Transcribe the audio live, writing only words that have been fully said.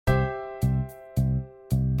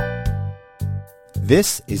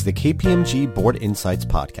This is the KPMG Board Insights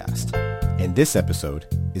podcast, and this episode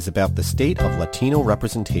is about the state of Latino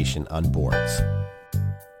representation on boards.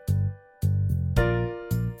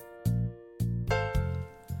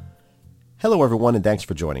 Hello everyone, and thanks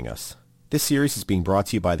for joining us. This series is being brought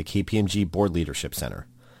to you by the KPMG Board Leadership Center.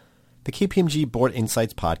 The KPMG Board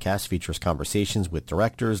Insights podcast features conversations with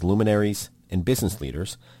directors, luminaries, and business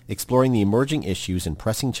leaders exploring the emerging issues and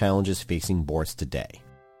pressing challenges facing boards today.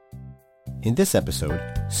 In this episode,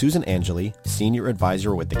 Susan Angeli, Senior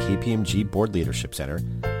Advisor with the KPMG Board Leadership Center,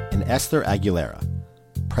 and Esther Aguilera,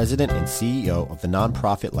 President and CEO of the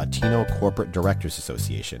nonprofit Latino Corporate Directors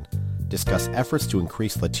Association, discuss efforts to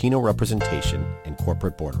increase Latino representation in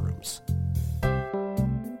corporate boardrooms.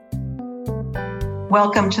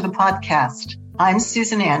 Welcome to the podcast. I'm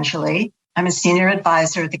Susan Angeli. I'm a Senior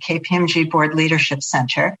Advisor at the KPMG Board Leadership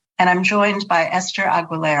Center, and I'm joined by Esther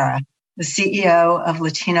Aguilera, the CEO of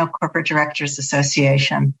Latino Corporate Directors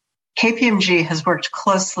Association. KPMG has worked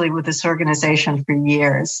closely with this organization for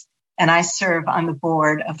years, and I serve on the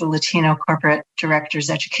board of the Latino Corporate Directors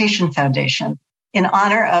Education Foundation. In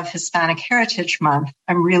honor of Hispanic Heritage Month,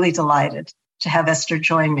 I'm really delighted to have Esther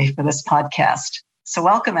join me for this podcast. So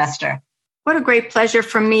welcome, Esther. What a great pleasure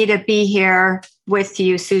for me to be here with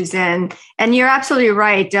you, Susan. And you're absolutely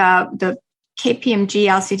right. The KPMG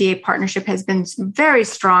LCDA partnership has been very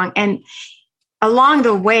strong. And along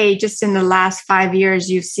the way, just in the last 5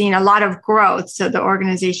 years, you've seen a lot of growth. So the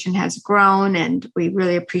organization has grown, and we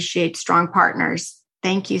really appreciate strong partners.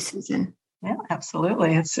 Thank you, Susan. Yeah,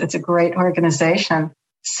 absolutely. It's a great organization.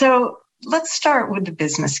 So let's start with the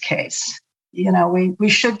business case. You know, we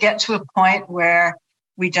should get to a point where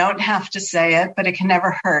we don't have to say it, but it can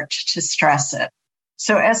never hurt to stress it.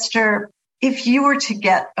 So Esther, if you were to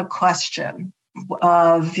get a question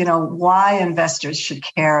of, why investors should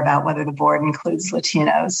care about whether the board includes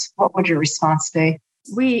Latinos, what would your response be?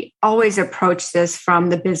 We always approach this from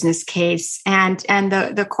the business case and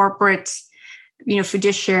the corporate,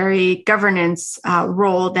 fiduciary governance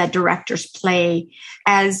role that directors play.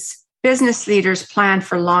 As business leaders plan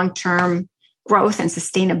for long-term growth and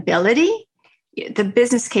sustainability, the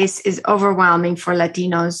business case is overwhelming for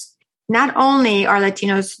Latinos. Not only are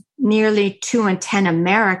Latinos nearly 2 in 10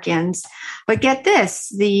 Americans, but get this,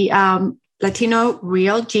 the Latino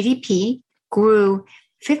real GDP grew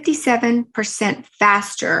 57%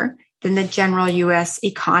 faster than the general U.S.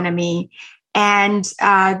 economy. And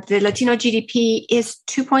the Latino GDP is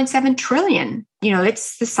 $2.7 trillion.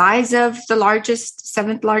 It's the size of the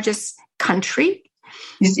seventh largest country.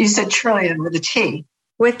 You said trillion with a T.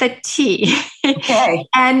 With a T. Okay.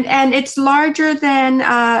 and it's larger than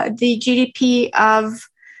the GDP of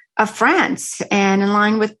France and in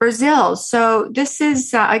line with Brazil. So this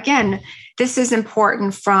is, this is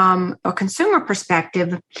important from a consumer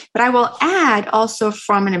perspective, but I will add also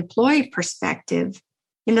from an employee perspective.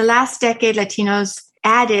 In the last decade, Latinos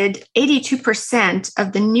added 82%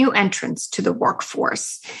 of the new entrants to the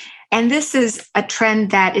workforce. And this is a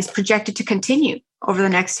trend that is projected to continue over the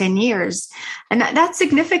next 10 years. And that's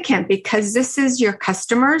significant because this is your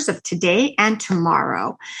customers of today and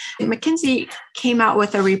tomorrow. McKinsey came out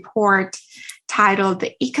with a report titled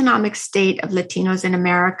The Economic State of Latinos in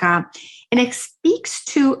America, and it speaks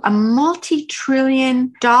to a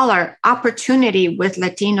multi-trillion-dollar opportunity with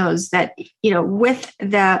Latinos that, with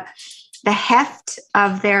the heft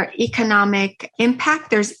of their economic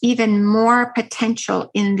impact, there's even more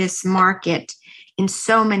potential in this market in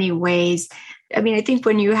so many ways. I think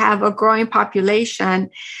when you have a growing population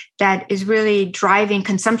that is really driving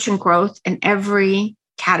consumption growth in every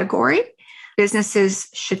category, businesses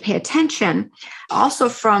should pay attention. Also,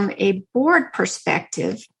 from a board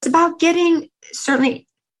perspective, it's about getting certainly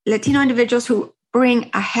Latino individuals who bring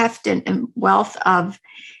a heft and wealth of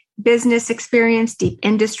business experience, deep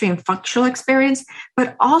industry and functional experience,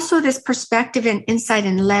 but also this perspective and insight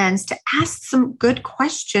and lens to ask some good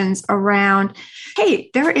questions around,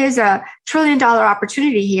 hey, there is a $1 trillion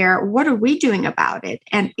opportunity here. What are we doing about it?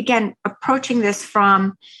 And again, approaching this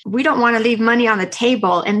from, we don't want to leave money on the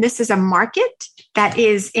table. And this is a market that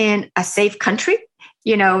is in a safe country,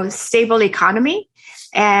 stable economy,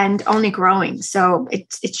 and only growing. So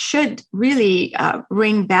it should really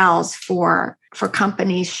ring bells for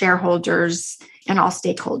companies, shareholders, and all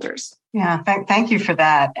stakeholders. Yeah, thank you for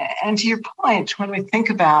that. And to your point, when we think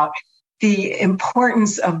about the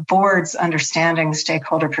importance of boards understanding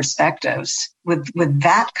stakeholder perspectives with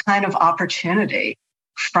that kind of opportunity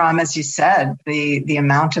from, as you said, the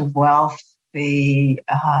amount of wealth, the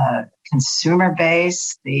consumer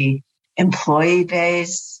base, the employee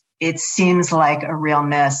base, it seems like a real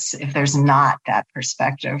miss if there's not that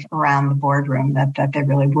perspective around the boardroom, that they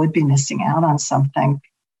really would be missing out on something.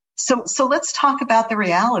 So let's talk about the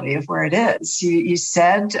reality of where it is. You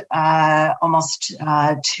said almost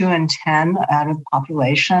 2 in 10 out of the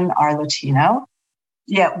population are Latino,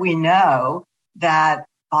 yet we know that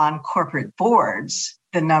on corporate boards,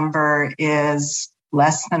 the number is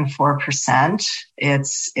less than 4%.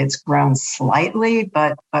 It's grown slightly,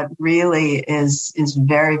 but really is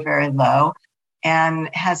very, very low and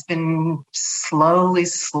has been slowly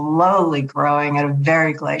growing at a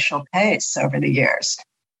very glacial pace over the years.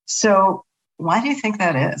 So why do you think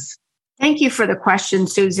that is? Thank you for the question,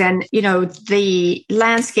 Susan. The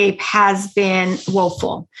landscape has been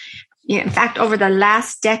woeful. In fact, over the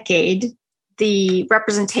last decade, the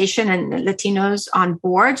representation and Latinos on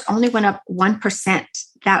boards only went up 1%.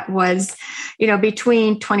 That was,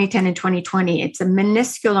 between 2010 and 2020. It's a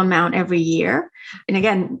minuscule amount every year. And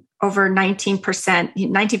again, over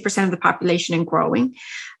 19% of the population and growing,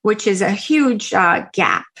 which is a huge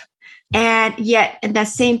gap. And yet in that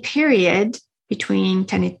same period between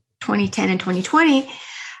 2010 and 2020,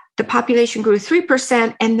 the population grew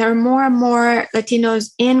 3%, and there are more and more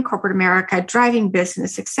Latinos in corporate America driving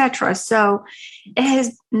business, et cetera. So it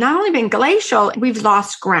has not only been glacial, we've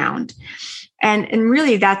lost ground. And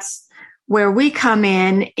really that's where we come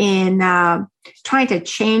in trying to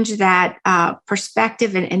change that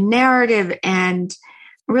perspective and narrative and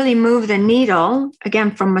really move the needle,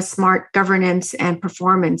 again, from a smart governance and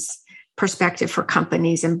performance perspective for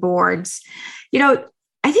companies and boards.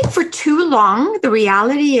 I think for too long, the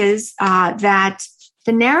reality is that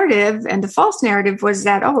the narrative and the false narrative was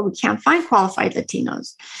that, we can't find qualified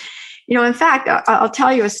Latinos. In fact, I'll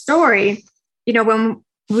tell you a story. When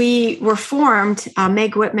we were formed,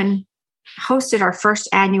 Meg Whitman hosted our first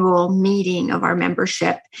annual meeting of our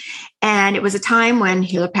membership. And it was a time when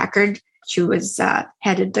Hewlett Packard, she was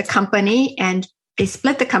headed the company, and they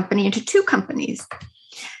split the company into 2 companies.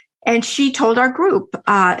 And she told our group,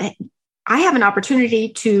 I have an opportunity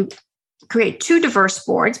to create 2 diverse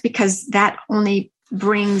boards because that only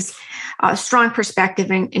brings a strong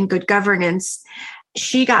perspective and good governance.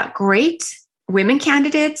 She got great women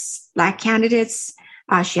candidates, Black candidates.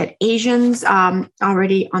 She had Asians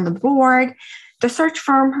already on the board. The search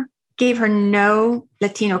firm gave her no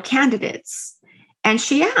Latino candidates. And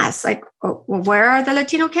she asked, where are the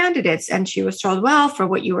Latino candidates? And she was told, for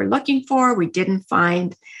what you were looking for, we didn't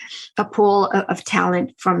find a pool of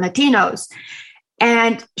talent from Latinos.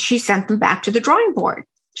 And she sent them back to the drawing board.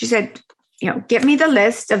 She said, get me the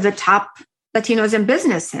list of the top Latinos in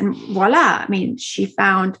business. And voila. She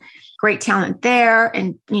found great talent there.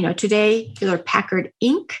 And, today, Hewlett Packard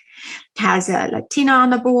Inc. has a Latina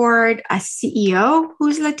on the board, a CEO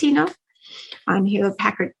who's Latino. On Hewlett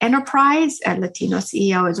Packard Enterprise, a Latino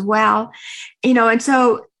CEO as well. And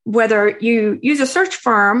so whether you use a search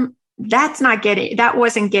firm, that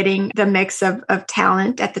wasn't getting the mix of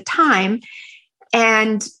talent at the time.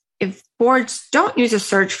 And if boards don't use a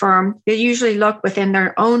search firm, they usually look within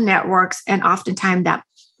their own networks, and oftentimes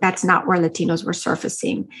that's not where Latinos were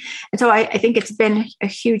surfacing. And so I think it's been a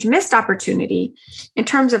huge missed opportunity. In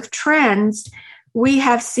terms of trends, we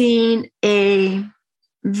have seen a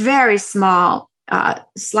very small,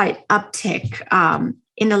 slight uptick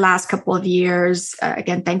in the last couple of years,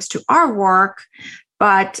 again, thanks to our work,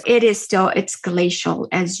 but it's glacial,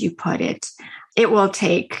 as you put it. It will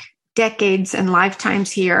take decades and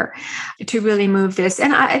lifetimes here to really move this.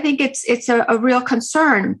 And I think it's a real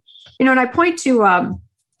concern. And I point to,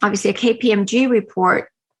 obviously, a KPMG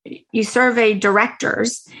report. You survey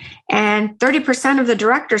directors, and 30% of the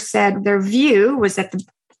directors said their view was that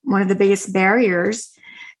one of the biggest barriers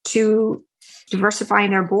to diversifying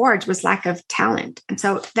their boards was lack of talent. And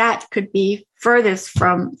so that could be furthest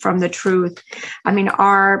from the truth.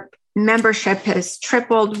 Our membership has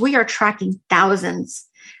tripled. We are tracking thousands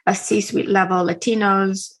of C-suite level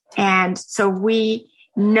Latinos. And so we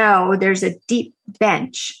know there's a deep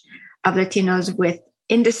bench of Latinos with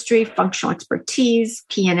industry, functional expertise,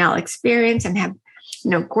 P&L experience, and have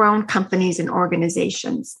grown companies and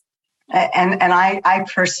organizations. And I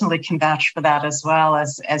personally can vouch for that as well,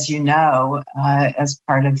 as as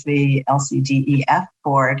part of the LCDEF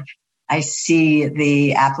board. I see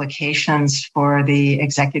the applications for the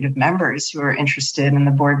executive members who are interested in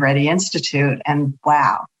the Board Ready Institute. And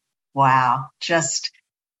wow, just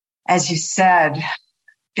as you said,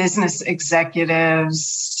 business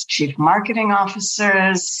executives, chief marketing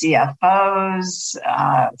officers, CFOs,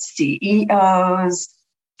 CEOs,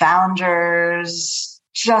 founders,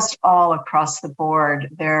 just all across the board.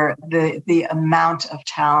 The amount of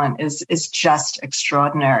talent is just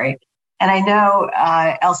extraordinary. And I know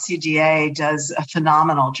LCDA does a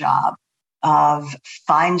phenomenal job of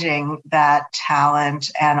finding that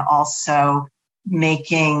talent and also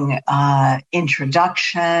making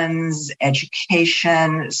introductions,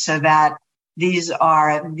 education, so that these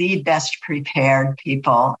are the best prepared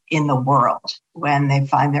people in the world when they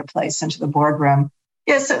find their place into the boardroom.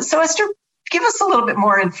 Yes, so Esther, give us a little bit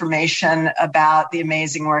more information about the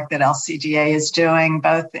amazing work that LCDA is doing,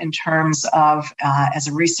 both in terms of as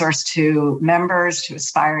a resource to members, to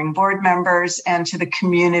aspiring board members, and to the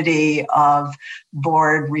community of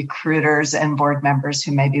board recruiters and board members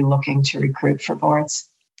who may be looking to recruit for boards.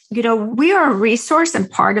 We are a resource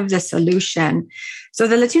and part of the solution. So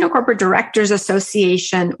the Latino Corporate Directors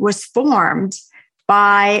Association was formed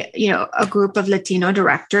by, a group of Latino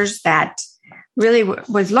directors that really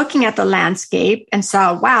was looking at the landscape and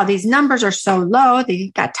saw, wow, these numbers are so low. They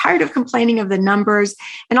got tired of complaining of the numbers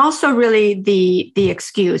and also really the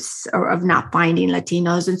excuse of not finding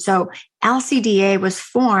Latinos. And so LCDA was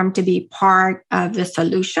formed to be part of the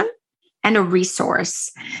solution and a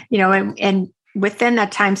resource, and within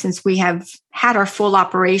that time, since we have had our full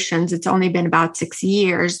operations, it's only been about 6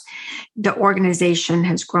 years, the organization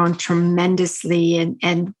has grown tremendously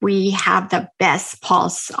and we have the best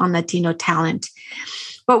pulse on Latino talent.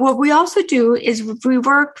 But what we also do is we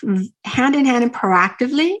work hand in hand and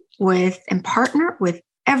proactively with and partner with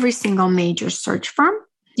every single major search firm.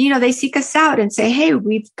 They seek us out and say, hey,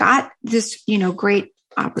 we've got this, great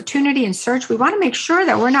opportunity in search. We want to make sure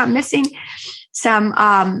that we're not missing some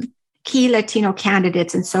key Latino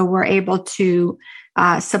candidates. And so we're able to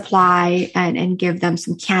supply and give them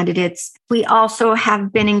some candidates. We also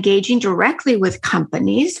have been engaging directly with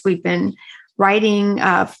companies. We've been writing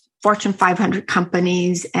Fortune 500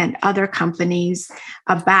 companies and other companies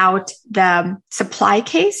about the supply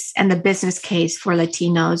case and the business case for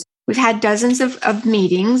Latinos. We've had dozens of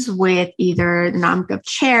meetings with either the NomGov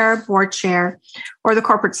chair, board chair, or the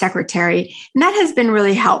corporate secretary. And that has been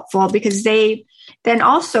really helpful because they then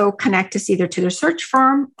also connect us either to their search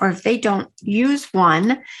firm, or if they don't use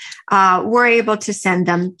one, we're able to send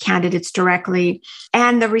them candidates directly.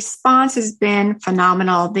 And the response has been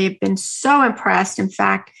phenomenal. They've been so impressed. In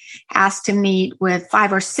fact, asked to meet with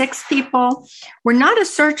 5 or 6 people. We're not a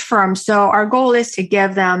search firm, so our goal is to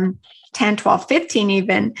give them 10, 12, 15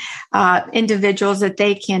 even individuals that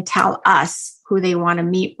they can tell us who they want to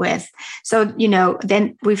meet with. So,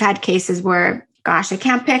 then we've had cases where, gosh, I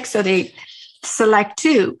can't pick, so they select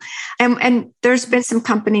 2. And there's been some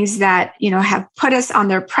companies that, have put us on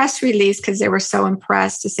their press release because they were so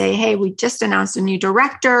impressed to say, hey, we just announced a new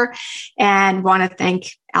director and want to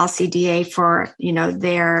thank LCDA for,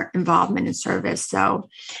 their involvement in service. So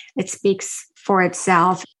it speaks for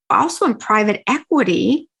itself. Also in private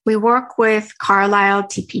equity, we work with Carlyle,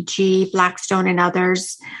 TPG, Blackstone, and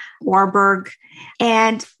others, Warburg,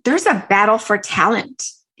 and there's a battle for talent.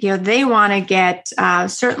 They want to get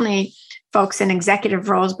certainly folks in executive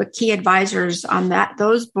roles, but key advisors on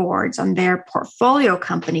those boards, on their portfolio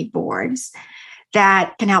company boards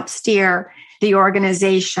that can help steer the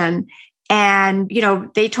organization. And,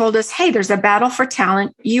 they told us, hey, there's a battle for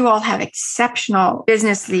talent. You all have exceptional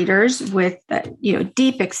business leaders with,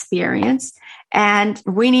 deep experience, and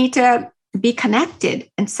we need to be connected.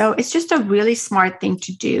 And so it's just a really smart thing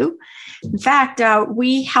to do. In fact,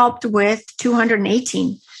 we helped with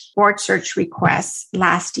 218 board search requests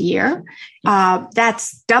last year.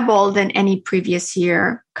 That's double than any previous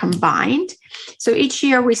year combined. So each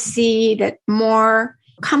year we see that more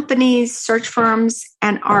companies, search firms,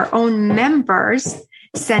 and our own members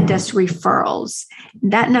send us referrals.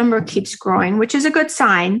 That number keeps growing, which is a good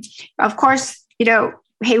sign. Of course,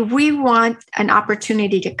 hey, we want an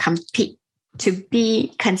opportunity to compete, to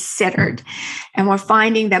be considered. And we're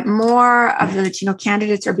finding that more of the Latino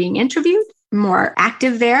candidates are being interviewed, more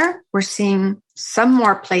active there. We're seeing some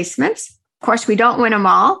more placements. Of course, we don't win them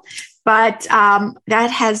all, but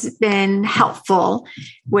that has been helpful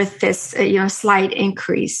with this, slight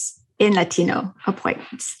increase in Latino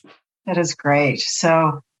appointments. That is great.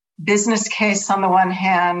 So business case on the one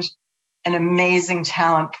hand, an amazing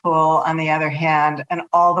talent pool on the other hand, and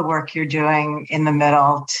all the work you're doing in the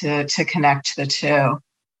middle to connect the two.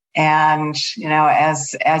 And,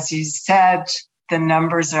 as you said, the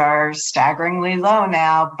numbers are staggeringly low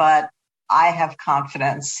now, but I have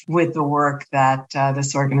confidence with the work that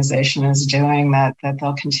this organization is doing that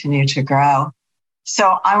they'll continue to grow.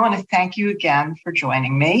 So I want to thank you again for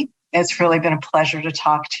joining me. It's really been a pleasure to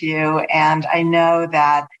talk to you. And I know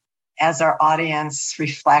that as our audience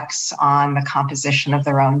reflects on the composition of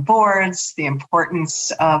their own boards, the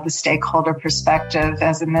importance of the stakeholder perspective,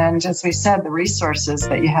 and as we said, the resources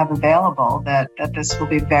that you have available, that this will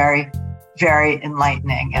be very very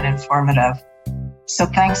enlightening and informative. So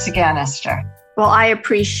thanks again, Esther. Well, I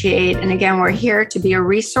appreciate, and again, we're here to be a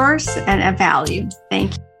resource and a value.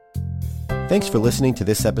 Thank you. Thanks for listening to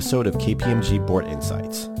this episode of KPMG Board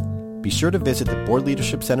Insights. Be sure to visit the Board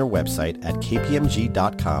Leadership Center website at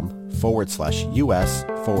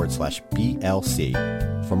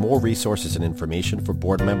kpmg.com/US/BLC for more resources and information for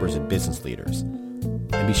board members and business leaders.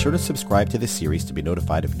 And be sure to subscribe to this series to be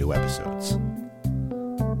notified of new episodes.